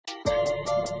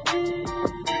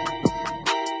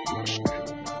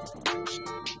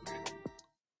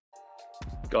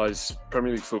Guys,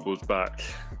 Premier League football's back,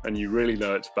 and you really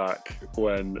know it's back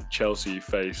when Chelsea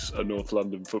face a North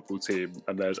London football team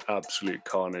and there's absolute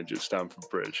carnage at Stamford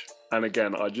Bridge. And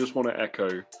again, I just want to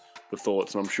echo the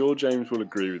thoughts, and I'm sure James will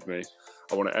agree with me.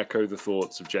 I want to echo the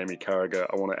thoughts of Jamie Carragher.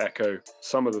 I want to echo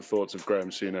some of the thoughts of Graham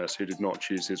Souness, who did not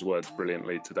choose his words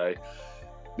brilliantly today.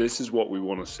 This is what we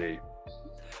want to see.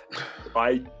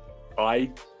 I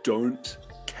don't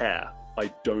care.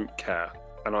 I don't care.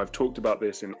 And I've talked about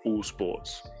this in all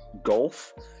sports.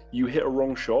 Golf, you hit a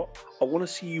wrong shot, I want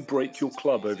to see you break your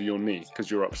club over your knee because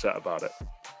you're upset about it.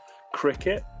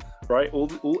 Cricket, right?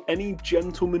 Any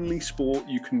gentlemanly sport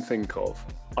you can think of.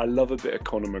 I love a bit of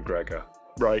Conor McGregor,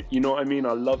 right? You know what I mean?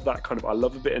 I love that I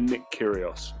love a bit of Nick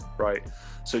Kyrgios, right?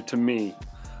 So to me,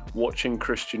 watching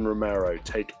Christian Romero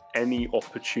take any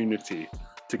opportunity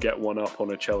to get one up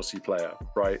on a Chelsea player,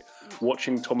 right?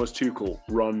 Watching Thomas Tuchel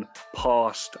run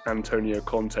past Antonio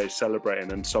Conte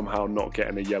celebrating and somehow not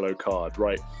getting a yellow card,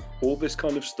 right? All this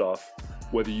kind of stuff,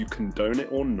 whether you condone it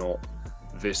or not,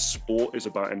 this sport is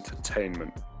about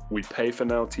entertainment. We pay for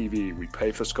Now TV, we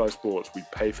pay for Sky Sports, we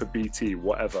pay for BT,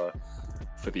 whatever,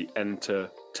 for the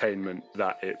entertainment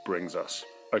that it brings us,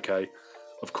 okay?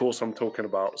 Of course, I'm talking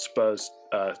about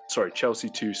Chelsea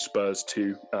 2, Spurs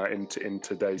 2 in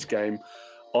today's game.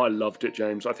 I loved it,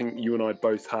 James. I think you and I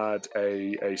both had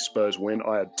a Spurs win.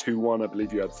 I had 2-1. I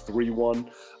believe you had 3-1.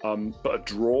 But a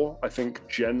draw, I think,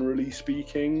 generally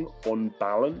speaking, on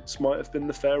balance, might have been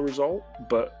the fair result.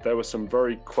 But there were some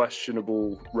very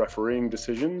questionable refereeing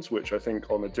decisions, which I think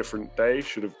on a different day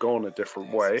should have gone a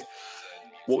different way.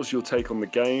 What was your take on the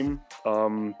game?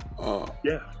 I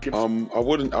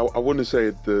wouldn't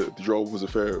say the draw was a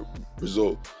fair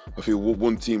result. I feel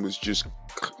one team was just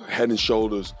head and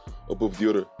shoulders above the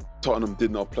other. Tottenham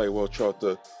did not play well throughout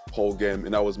the whole game,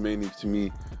 and that was mainly, to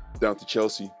me, down to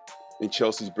Chelsea and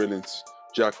Chelsea's brilliance.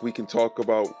 Jack, we can talk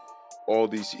about all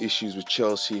these issues with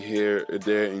Chelsea here and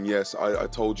there, and yes, I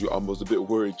told you I was a bit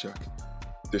worried, Jack.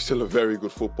 They're still a very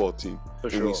good football team. For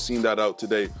sure. And we've seen that out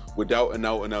today without an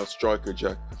out-and-out striker,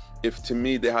 Jack. If, to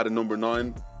me, they had a number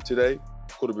 9 today,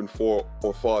 could have been 4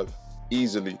 or 5.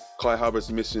 Easily. Kai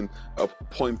Havertz missing a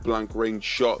point-blank range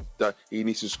shot that he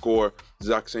needs to score.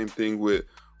 Exact same thing with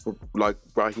like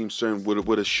Raheem Sterling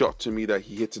with a shot, to me, that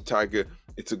he hits a target,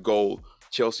 it's a goal.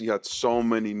 Chelsea had so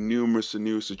many numerous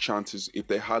chances. If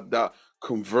they had that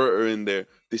converter in there,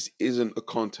 this isn't a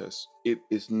contest. It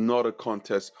is not a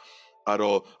contest at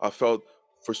all. I felt,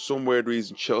 for some weird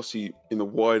reason, Chelsea in the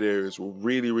wide areas were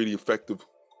really, really effective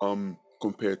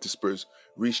compared to Spurs.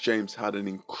 Reece James had an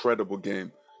incredible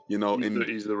game. You know,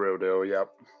 he's the real deal, yeah.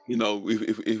 You know,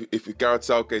 if Gareth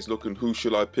Southgate's looking, who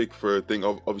should I pick for a thing?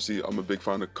 Obviously, I'm a big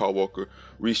fan of Kyle Walker.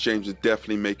 Reece James is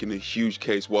definitely making a huge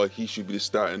case why he should be the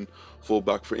starting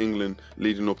fullback for England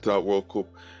leading up to that World Cup.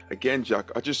 Again, Jack,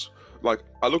 I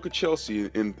look at Chelsea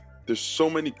and there's so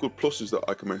many good pluses that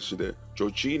I can mention there.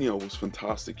 Jorginho was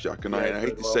fantastic, Jack, and I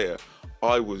hate to say it,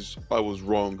 I was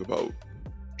wrong about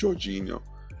Jorginho.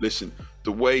 Listen,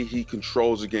 the way he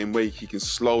controls the game, way he can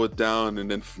slow it down and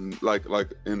then like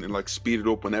speed it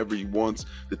up whenever he wants,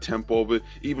 the tempo of it,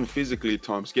 even physically at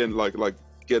times, getting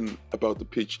about the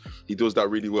pitch, he does that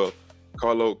really well.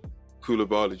 Carlo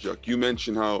Koulibaly, Jack, you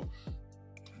mentioned how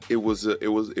it was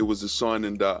a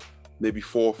signing that maybe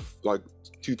 2-3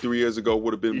 years ago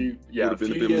would have been a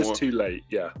few years more too late.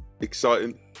 Yeah,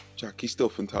 exciting. Jack, he's still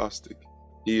fantastic.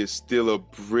 He is still a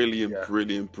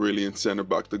brilliant centre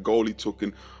back. The goal he took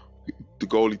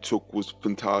was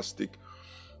fantastic.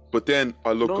 But then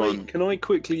I look on. Can I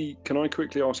quickly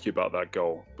ask you about that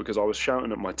goal? Because I was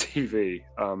shouting at my TV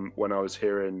when I was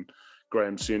hearing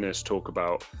Graham Souness talk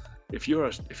about if you're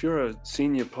a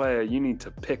senior player, you need to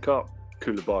pick up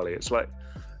Koulibaly. It's like,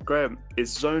 Graham,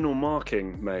 it's zonal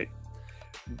marking, mate.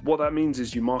 What that means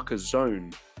is you mark a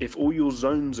zone. If all your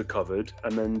zones are covered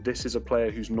and then this is a player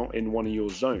who's not in one of your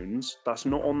zones, that's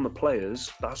not on the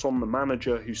players, that's on the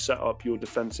manager who set up your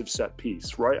defensive set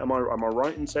piece, right? Am I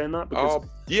right in saying that? Because but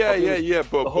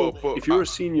if you're a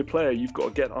senior player, you've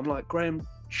got to get. I'm like, Graham,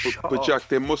 shut up. Jack,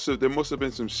 there must have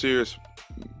been some serious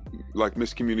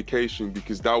miscommunication,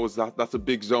 because that's a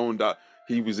big zone that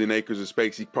he was in acres of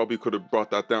space. He probably could have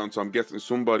brought that down. So I'm guessing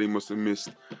somebody must have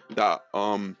missed that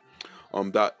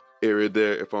that area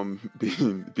there, if I'm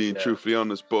being truthfully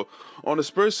honest. But on the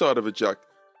Spurs side of it, Jack,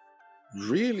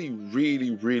 really,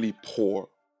 really, really poor.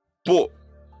 But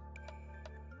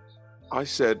I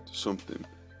said something.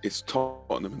 It's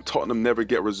Tottenham, and Tottenham never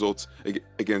get results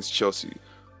against Chelsea.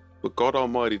 But God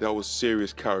Almighty, that was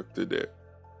serious character there.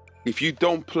 If you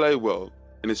don't play well,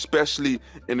 and especially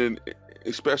in an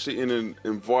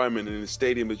environment, in a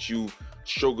stadium that you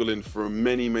struggle in for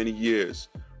many, many years,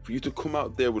 if for you to come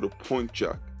out there with a point,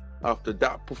 Jack, after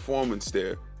that performance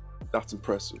there, that's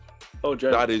impressive. Oh,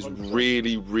 James, that is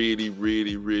really, really,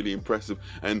 really, really impressive.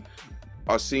 And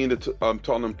I've seen the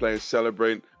Tottenham players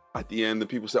celebrate at the end, and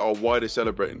people say, "Oh, why are they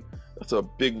celebrating?" That's a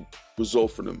big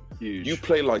result for them. Huge. You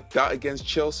play like that against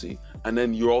Chelsea, and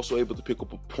then you're also able to pick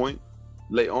up a point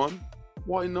late on.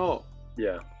 Why not?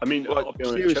 Yeah, I mean, like, I'll be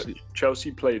honest,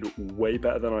 Chelsea played way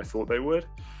better than I thought they would.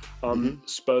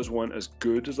 Spurs weren't as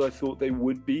good as I thought they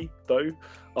would be, though.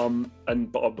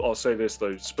 But I'll say this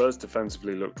though: Spurs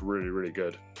defensively looked really, really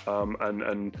good.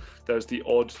 And there's the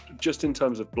odd, just in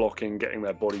terms of blocking, getting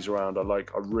their bodies around. I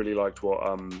really liked what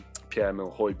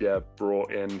Pierre-Emile Højbjerg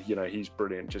brought in. You know, he's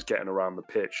brilliant, just getting around the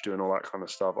pitch, doing all that kind of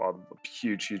stuff. I'm a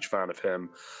huge fan of him.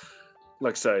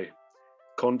 Like I say,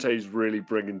 Conte's really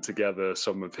bringing together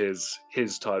some of his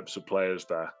types of players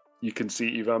there. You can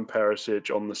see Ivan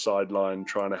Perisic on the sideline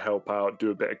trying to help out,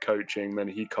 do a bit of coaching. Then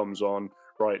he comes on,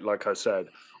 right? Like I said,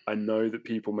 I know that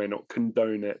people may not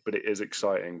condone it, but it is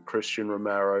exciting. Christian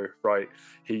Romero, right?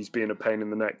 He's being a pain in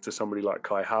the neck to somebody like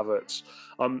Kai Havertz.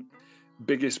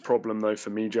 Biggest problem though for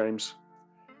me, James,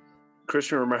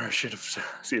 Christian Romero should have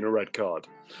seen a red card.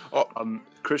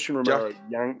 Christian Romero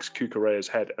yanks Cucurella's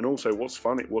head. And also what's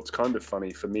kind of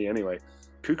funny for me anyway,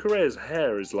 Cucurella's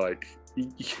hair is like,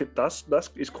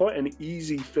 it's quite an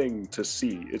easy thing to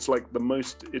see. It's like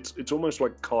it's almost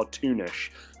like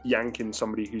cartoonish, yanking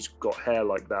somebody who's got hair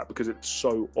like that, because it's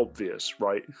so obvious,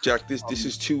 right? Jack, this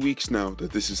is 2 weeks now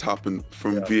that this has happened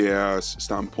from VAR's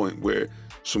standpoint, where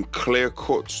some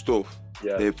clear-cut stuff,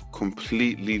 they've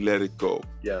completely let it go.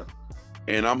 Yeah.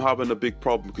 And I'm having a big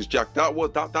problem because, Jack,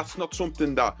 that's not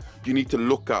something that you need to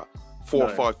look at 4 or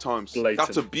 5 times. Blatant.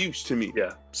 That's abuse to me.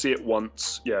 Yeah, see it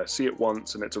once. Yeah, see it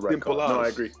once, and it's a red card. No, I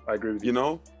agree with you. You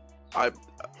know,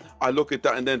 I look at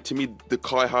that, and then to me, the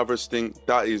Kai Havertz thing,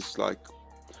 that is like.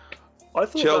 I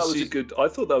thought Chelsea, I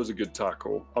thought that was a good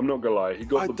tackle. I'm not gonna lie. He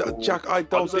got the ball. Jack, I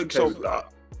don't think so.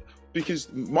 Because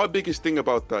my biggest thing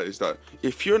about that is that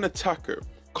if you're an attacker,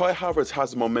 Kai Havertz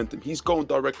has momentum. He's going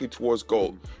directly towards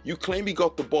goal. You claim he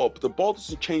got the ball, but the ball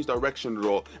doesn't change direction at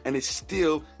all, and it's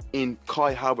still in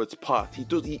Kai Havertz's path.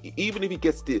 Even if he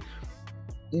gets the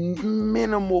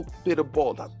minimal bit of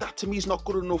ball, that to me is not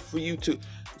good enough for you to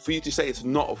say it's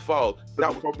not a foul.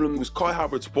 But the problem was Kai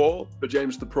Havertz's ball. But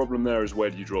James, the problem there is, where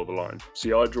do you draw the line?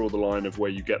 See, I draw the line of where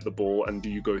you get the ball and do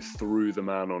you go through the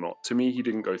man or not. To me, he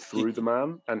didn't go through the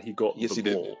man, and he got the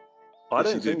ball. Did. I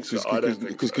don't think so.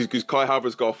 Because Kai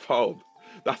Havertz got fouled.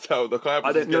 That's how the Kai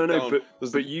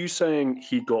Havertz but you saying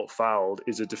he got fouled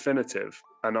is a definitive,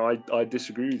 and I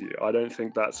disagree with you. I don't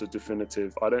think that's a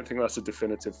definitive. I don't think that's a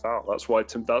definitive foul. That's why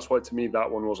to me that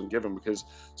one wasn't given, because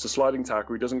it's a sliding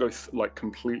tackle. He doesn't go like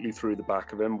completely through the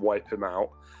back of him, wipe him out.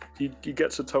 He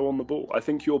gets a toe on the ball. I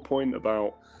think your point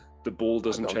about the ball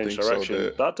doesn't change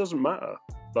direction, that doesn't matter.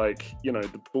 Like, you know,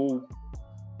 the ball.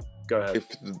 Go ahead.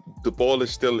 If the ball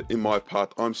is still in my path,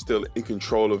 I'm still in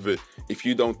control of it. If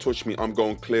you don't touch me, I'm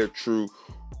going clear through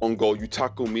on goal. You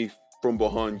tackle me from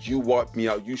behind, you wipe me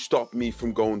out, you stop me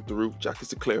from going through. Jack,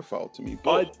 it's a clear foul to me.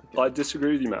 But I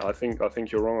disagree with you, Matt. I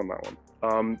think you're wrong on that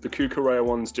one. The Cucurella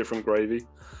one's different gravy.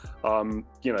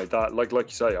 You know, that like you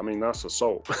say, I mean, that's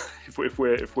assault. if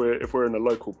we're in a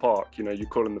local park, you know, you're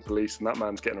calling the police and that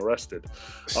man's getting arrested.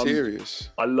 Serious.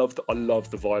 I love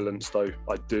the violence though.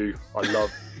 I do.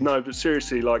 No, but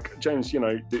seriously, like, James, you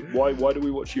know, why do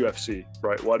we watch UFC,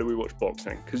 right? Why do we watch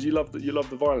boxing? Because you love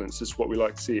the violence. This is what we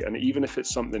like to see. And even if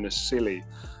it's something as silly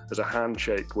as a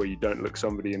handshake where you don't look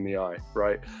somebody in the eye,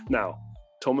 right? Now,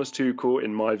 Thomas Tuchel,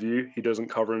 in my view, he doesn't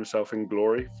cover himself in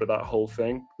glory for that whole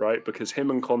thing, right? Because him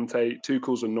and Conte,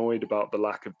 Tuchel's annoyed about the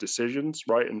lack of decisions,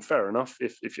 right? And fair enough.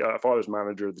 If I was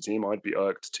manager of the team, I'd be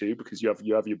irked too, because you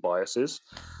have your biases.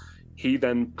 He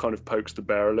then kind of pokes the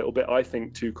bear a little bit. I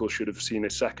think Tuchel should have seen a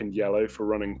second yellow for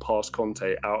running past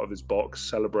Conte out of his box,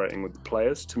 celebrating with the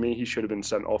players. To me, he should have been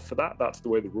sent off for that. That's the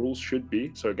way the rules should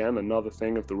be. So again, another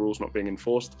thing of the rules not being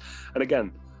enforced. And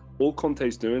again, all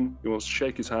Conte's doing, he wants to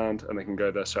shake his hand and they can go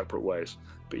their separate ways.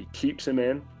 But he keeps him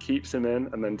in,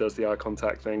 and then does the eye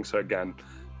contact thing. So again,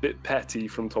 bit petty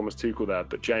from Thomas Tuchel there.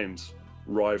 But James,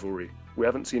 rivalry. We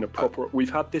haven't seen a proper...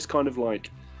 We've had this kind of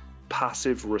like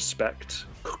passive respect,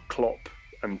 Klopp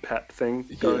and Pep thing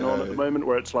going on at the moment,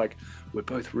 where it's like, we're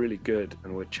both really good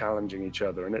and we're challenging each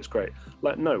other and it's great.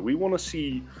 Like, no, we want to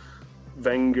see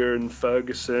Wenger and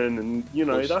Ferguson, and you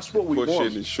know, that's what we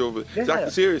want. And shove it. Yeah. Exactly,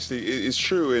 seriously, it's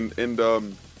true. And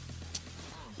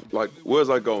like, where's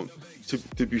I going?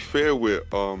 To be fair with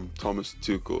Thomas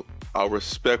Tuchel, I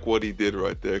respect what he did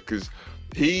right there, because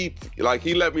he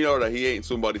let me know that he ain't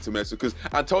somebody to mess with. Because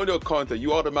Antonio Conte,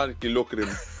 you automatically look at him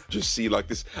just see like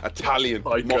this Italian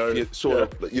I mafia go,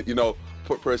 sort of, you know,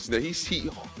 person there. He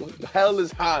held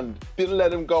his hand, didn't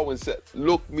let him go, and said,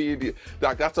 "Look me, idiot."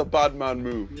 That's a bad man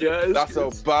move. Yeah, that's a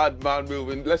bad man move.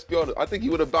 And let's be honest, I think he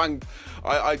would have banged.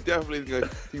 I definitely think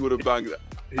he would have banged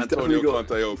Antonio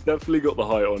Conte up. Definitely got the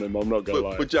height on him. I'm not gonna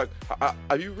lie. But Jack,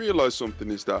 have you realised something?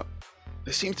 Is that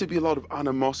there seems to be a lot of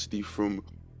animosity from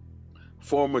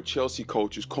former Chelsea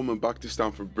coaches coming back to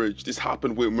Stamford Bridge. This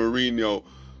happened with Mourinho,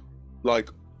 like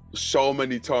so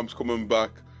many times coming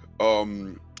back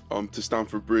to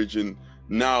Stamford Bridge, and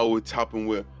now it's happened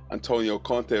with Antonio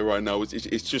Conte right now.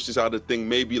 It's just this other thing.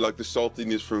 Maybe like the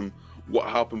saltiness from what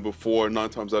happened before. 9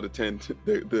 times out of 10,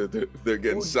 they're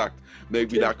getting sacked.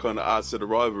 Maybe that kind of adds to the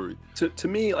rivalry. To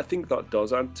me, I think that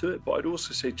does add to it. But I'd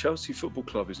also say Chelsea Football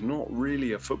Club is not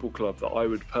really a football club that I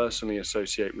would personally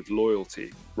associate with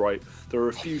loyalty. Right? There are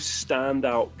a few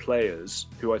standout players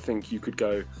who I think you could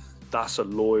go, that's a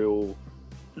loyal,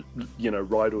 you know,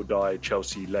 ride or die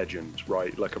Chelsea legend,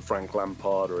 right? Like a Frank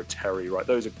Lampard or a Terry, right?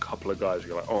 Those are a couple of guys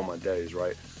who are like, oh my days,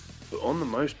 right? But on the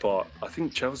most part, I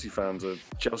think Chelsea fans,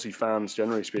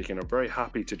 generally speaking, are very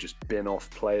happy to just bin off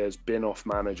players, bin off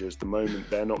managers the moment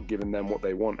they're not giving them what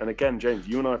they want. And again, James,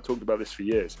 you and I have talked about this for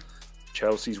years.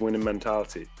 Chelsea's winning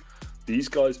mentality. These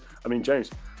guys, I mean,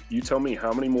 James, you tell me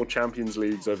how many more Champions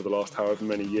Leagues over the last however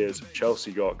many years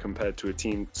Chelsea got compared to a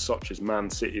team such as Man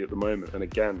City at the moment. And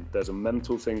again, there's a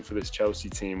mental thing for this Chelsea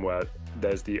team where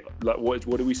there's the, like, what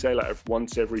do we say, like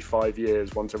once every 5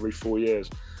 years, once every 4 years,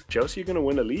 Chelsea are going to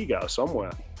win a league out of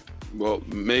somewhere. Well,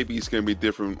 maybe it's going to be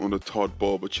different under Todd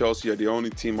Ball, but Chelsea are the only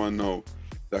team I know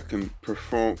that can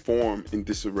perform in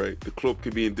disarray. The club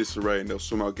could be in disarray and they'll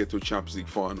somehow get to a Champions League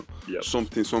final. Yep.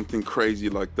 Something crazy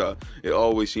like that. It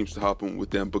always seems to happen with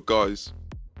them. But guys,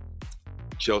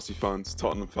 Chelsea fans,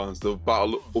 Tottenham fans, the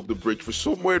battle of the bridge, for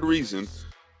some weird reason,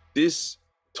 this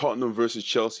Tottenham versus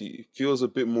Chelsea feels a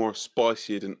bit more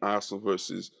spicier than Arsenal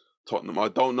versus Tottenham. I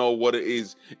don't know what it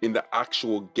is in the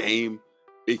actual game.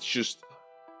 It's just,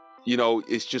 you know,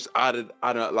 it's just added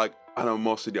like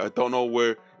animosity. I don't know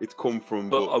where it's come from.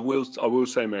 But I will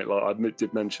say, mate, like I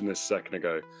did mention this a second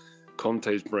ago,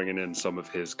 Conte's bringing in some of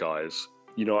his guys.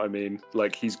 You know what I mean?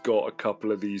 Like he's got a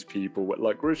couple of these people,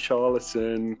 like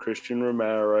Richarlison, Christian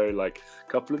Romero, like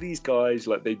a couple of these guys,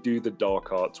 like they do the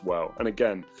dark arts well. And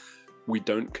again, we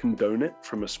don't condone it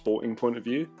from a sporting point of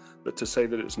view, but to say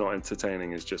that it's not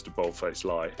entertaining is just a bold-faced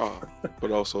lie.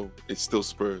 But also, it's still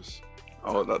Spurs.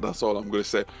 That's all I'm going to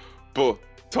say. But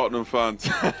Tottenham fans,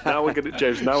 now we're going to,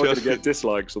 James. Now we're going to get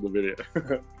dislikes on the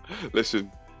video.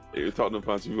 Listen, Tottenham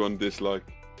fans, if you want to dislike,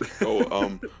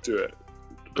 go do it.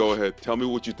 Go ahead. Tell me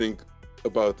what you think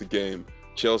about the game.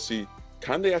 Chelsea,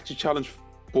 can they actually challenge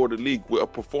for the league with a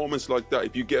performance like that?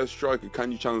 If you get a striker,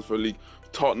 can you challenge for a league?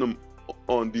 Tottenham,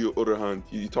 on the other hand,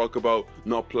 you talk about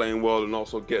not playing well and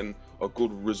also getting a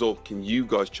good result. Can you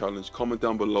guys challenge? Comment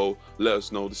down below. Let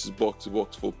us know. This is Box to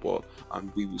Box Football,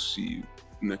 and we will see you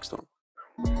next time.